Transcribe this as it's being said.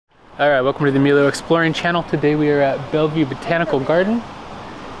Alright, welcome to the Milo Exploring channel. Today we are at Bellevue Botanical Garden.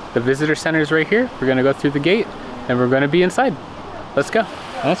 The visitor center is right here. We're gonna go through the gate and we're gonna be inside. Let's go.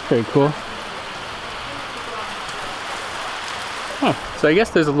 That's pretty cool. Huh. So I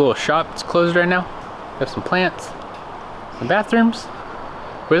guess there's a little shop. It's closed right now. We have some plants, some bathrooms.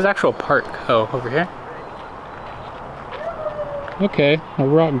 Where's the actual park? Oh, over here. Okay, a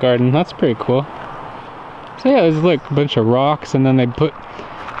rock garden. That's pretty cool. So yeah, there's like a bunch of rocks, and then they put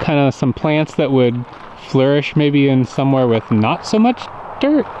kind of some plants that would flourish maybe in somewhere with not so much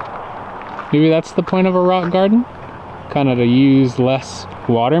dirt. Maybe that's the point of a rock garden, kind of to use less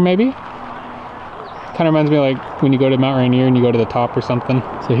water maybe. Kind of reminds me of like when you go to Mount Rainier and you go to the top or something.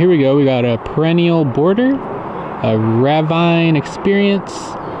 So here we go, we got a Perennial Border, a Ravine Experience,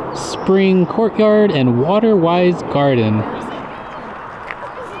 Spring Courtyard, and Water-Wise Garden.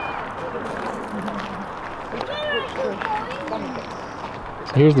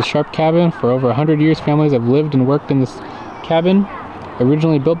 So here's the Sharp cabin. For over 100 years, families have lived and worked in this cabin,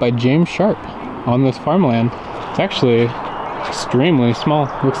 originally built by James Sharp on this farmland. It's actually extremely small.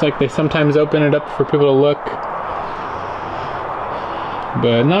 Looks like they sometimes open it up for people to look,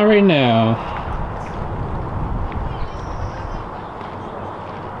 but not right now.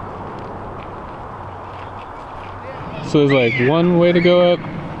 So there's like one way to go up,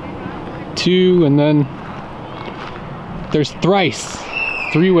 two, and then there's three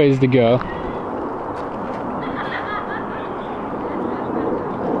ways to go. Equal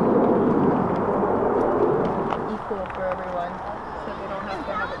for everyone, so they don't have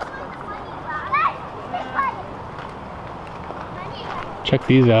to have expensive. Check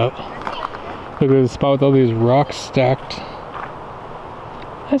these out. Look, there's a spot with all these rocks stacked.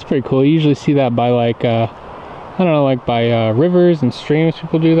 That's pretty cool. You usually see that by like, I don't know, like by rivers and streams,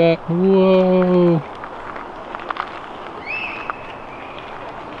 people do that. Whoa.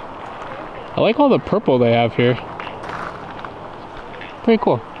 I like all the purple they have here. Pretty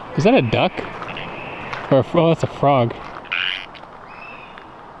cool. Is that a duck? Or a, oh, that's a frog.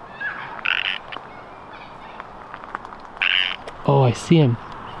 Oh, I see him.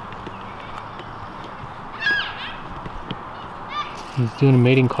 He's doing a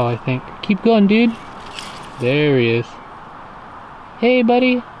mating call, I think. Keep going, dude. There he is. Hey,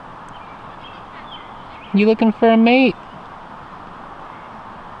 buddy. You looking for a mate?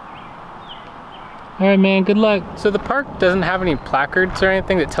 Alright, man, good luck. So the park doesn't have any placards or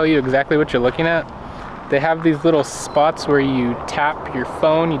anything that tell you exactly what you're looking at. They have these little spots where you tap your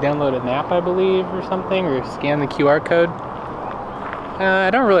phone, you download an app, I believe, or something, or scan the QR code.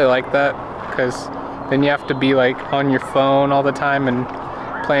 I don't really like that, because then you have to be like on your phone all the time and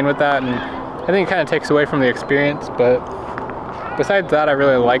playing with that, and I think it kind of takes away from the experience, but besides that, I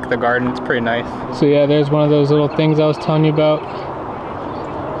really like the garden. It's pretty nice. So yeah, there's one of those little things I was telling you about.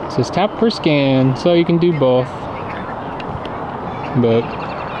 It says tap or scan, so you can do both. But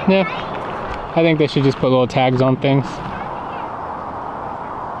yeah, I think they should just put little tags on things.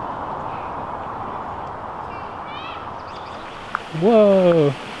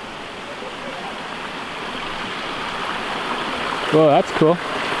 Whoa. Whoa, that's cool.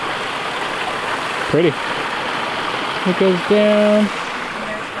 Pretty. It goes down.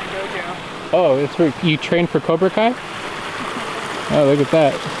 Oh, it's where you train for Cobra Kai? Oh, look at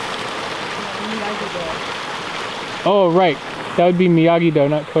that. Oh, right. That would be Miyagi-Do,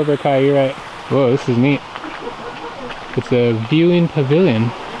 not Cobra Kai. You're right. Whoa, this is neat. It's a viewing pavilion.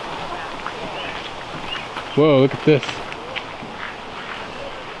 Whoa, look at this.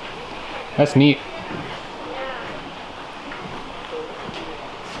 That's neat.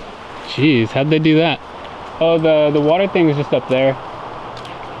 Jeez, how'd they do that? Oh, the water thing is just up there.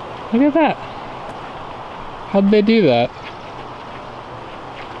 Look at that. How'd they do that?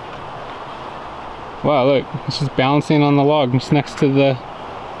 Wow, look, it's just balancing on the log just next to the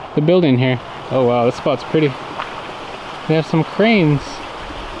building here. Oh wow, this spot's pretty. They have some cranes.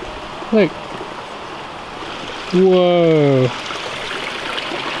 Look. Whoa.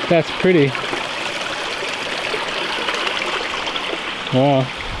 That's pretty. Wow.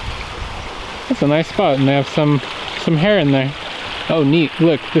 That's a nice spot, and they have some hair in there. Oh neat,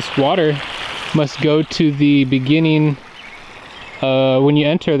 look, this water must go to the beginning. When you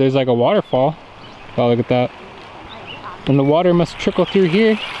enter, there's like a waterfall. Oh, look at that. And the water must trickle through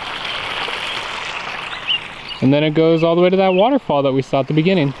here. And then it goes all the way to that waterfall that we saw at the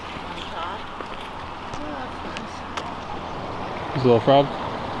beginning. There's a little frog.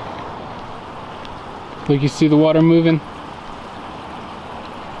 Look, you see the water moving.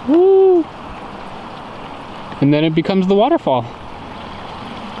 Woo! And then it becomes the waterfall.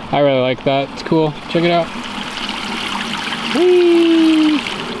 I really like that. It's cool. Check it out. Whee!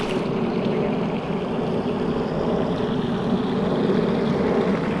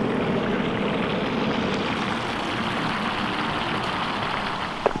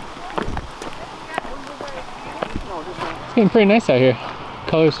 getting pretty nice out here.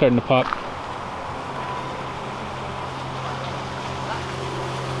 Color's starting to pop.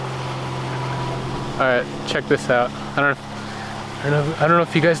 Alright, check this out. I don't know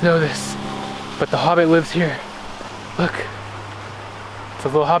if you guys know this, but the Hobbit lives here. Look. It's a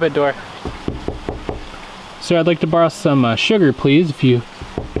little Hobbit door. Sir, I'd like to borrow some sugar, please, if you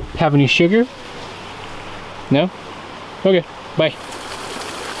have any sugar. No? Okay, bye.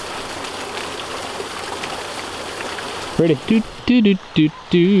 Ready? Do do do do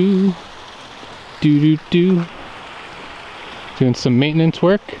do. Do do do. Doing some maintenance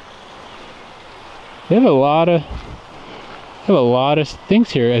work. They have a lot of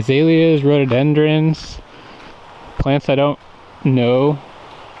things here. Azaleas, rhododendrons, plants I don't know.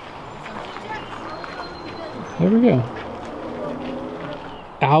 There we go.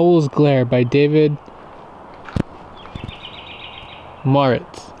 Owl's Glare by David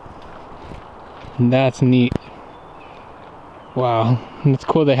Maritz. That's neat. Wow, and it's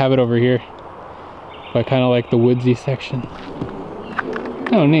cool they have it over here. I kind of like the woodsy section.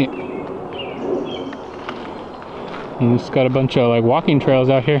 Oh, neat. And it's got a bunch of like walking trails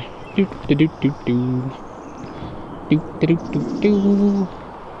out here. Do do do do do. Do do do do.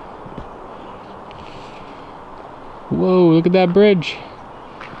 Whoa, look at that bridge.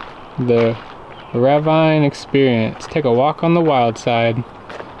 The Ravine Experience. Take a walk on the wild side.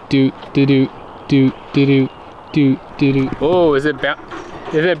 Do do do do do do do do do. Oh, is it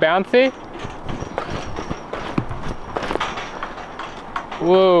bouncy?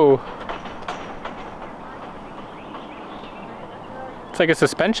 Whoa. It's like a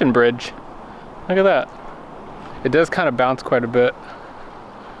suspension bridge. Look at that. It does kind of bounce quite a bit.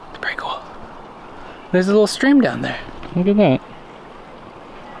 It's pretty cool. There's a little stream down there. Look at that.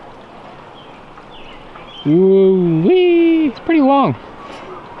 Woo wee! It's pretty long.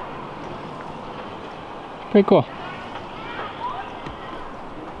 Pretty cool.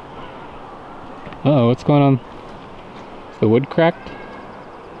 Uh oh, what's going on? Is the wood cracked?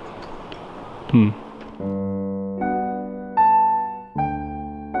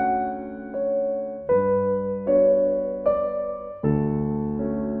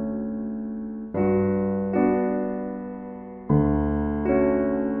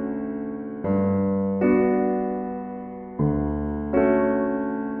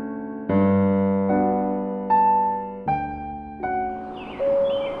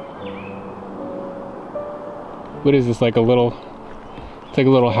 What is this, like a little, it's like a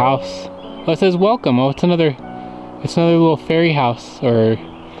little house. Oh, it says welcome. Oh, it's another little fairy house, or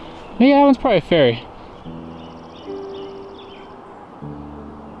maybe that one's probably a fairy.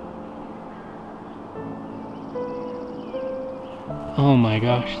 Oh my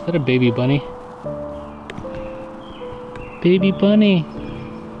gosh, is that a baby bunny? Baby bunny.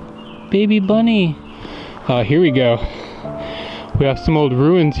 Baby bunny. Here we go. We have some old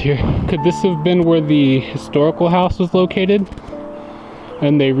ruins here. Could this have been where the historical house was located?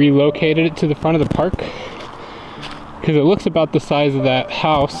 And they relocated it to the front of the park? Because it looks about the size of that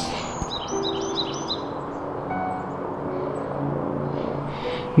house.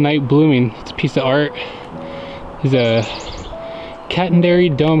 Night Blooming. It's a piece of art. It's a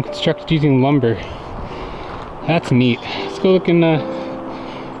catenary dome constructed using lumber. That's neat. Let's go look inside,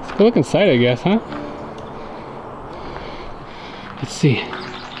 I guess, huh? Let's see.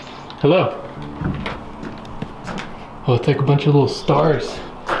 Hello. Oh, it's like a bunch of little stars.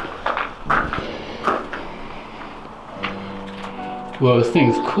 Whoa, this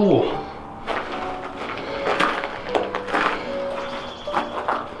thing's cool.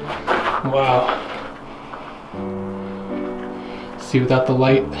 Wow. See without the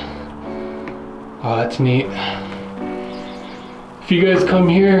light. Oh, that's neat. If you guys come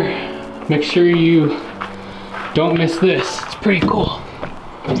here, make sure you don't miss this. It's pretty cool.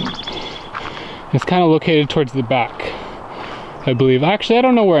 It's kind of located towards the back, I believe. Actually, I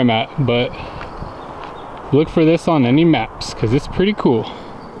don't know where I'm at, but look for this on any maps, because it's pretty cool.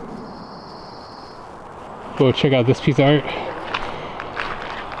 Whoa, check out this piece of art.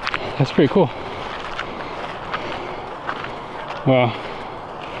 That's pretty cool. Wow.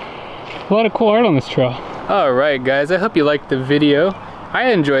 A lot of cool art on this trail. Alright guys, I hope you liked the video.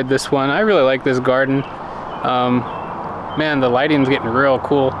 I enjoyed this one. I really like this garden. Man, the lighting's getting real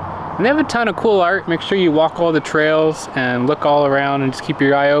cool. And they have a ton of cool art. Make sure you walk all the trails and look all around and just keep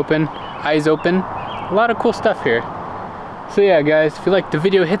your eyes open. A lot of cool stuff here. So yeah guys, if you liked the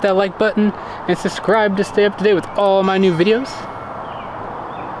video, hit that like button and subscribe to stay up to date with all my new videos.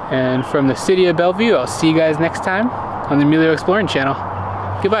 And from the city of Bellevue, I'll see you guys next time on the Emilio Exploring channel.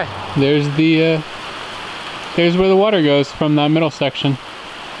 Goodbye. There's where the water goes from that middle section.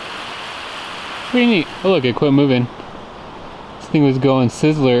 Pretty neat. Oh look, it quit moving. thing was going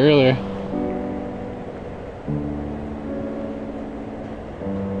sizzler earlier.